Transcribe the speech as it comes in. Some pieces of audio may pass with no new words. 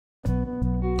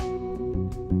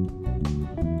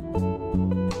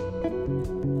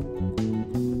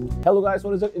Hello guys,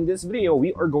 what is up? In this video,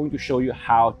 we are going to show you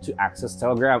how to access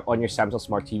Telegram on your Samsung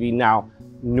Smart TV. Now,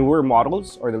 newer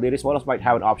models or the latest models might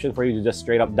have an option for you to just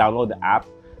straight up download the app.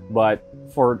 But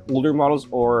for older models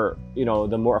or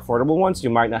the more affordable ones,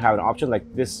 you might not have an option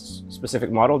like this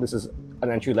specific model. This is an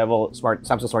entry-level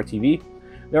Samsung Smart TV.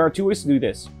 There are two ways to do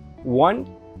this. One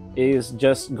is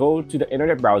just go to the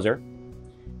internet browser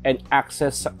and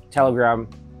access Telegram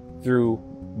through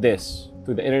the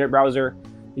internet browser.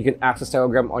 You can access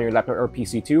Telegram on your laptop or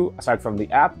PC too, aside from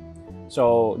the app.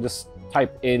 So just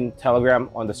type in Telegram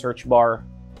on the search bar.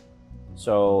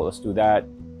 So let's do that.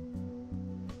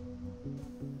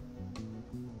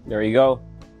 There you go.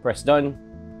 Press done.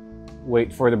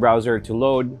 Wait for the browser to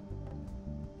load.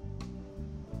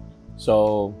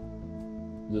 So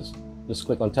just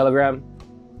click on Telegram.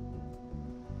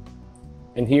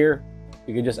 And here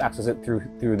you can just access it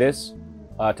through this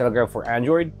Telegram for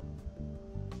Android.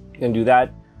 You can do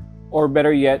that. Or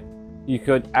better yet, you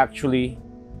could actually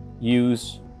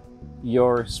use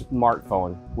your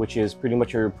smartphone, which is pretty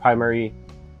much your primary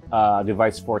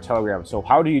device for Telegram. So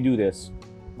how do you do this?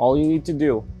 All you need to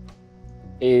do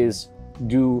is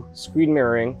do screen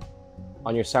mirroring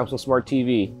on your Samsung Smart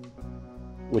TV,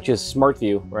 which is Smart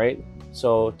View, right?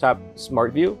 So tap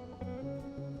Smart View.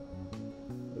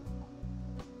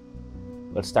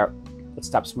 Let's tap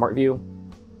Smart View,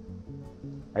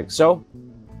 like so.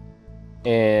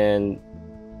 And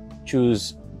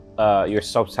choose your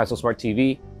Samsung Smart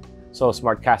TV. So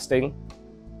Smart Casting,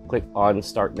 click on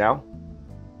Start Now.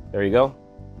 There you go.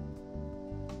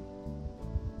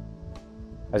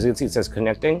 As you can see, it says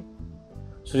connecting.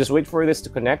 So just wait for this to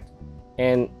connect.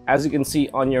 And as you can see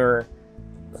on your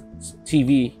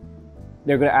TV,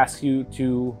 they're going to ask you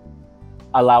to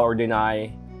allow or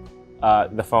deny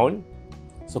the phone.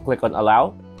 So click on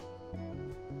Allow.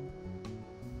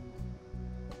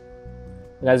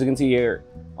 And as you can see here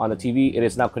on the TV, it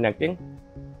is now connecting.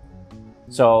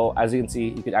 So as you can see,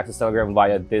 you can access Telegram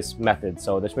via this method.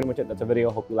 So that's pretty much it. That's the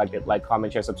video. Hope you liked it. Like,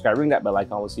 comment, share, subscribe, ring that bell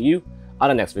icon. We'll see you on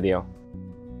the next video.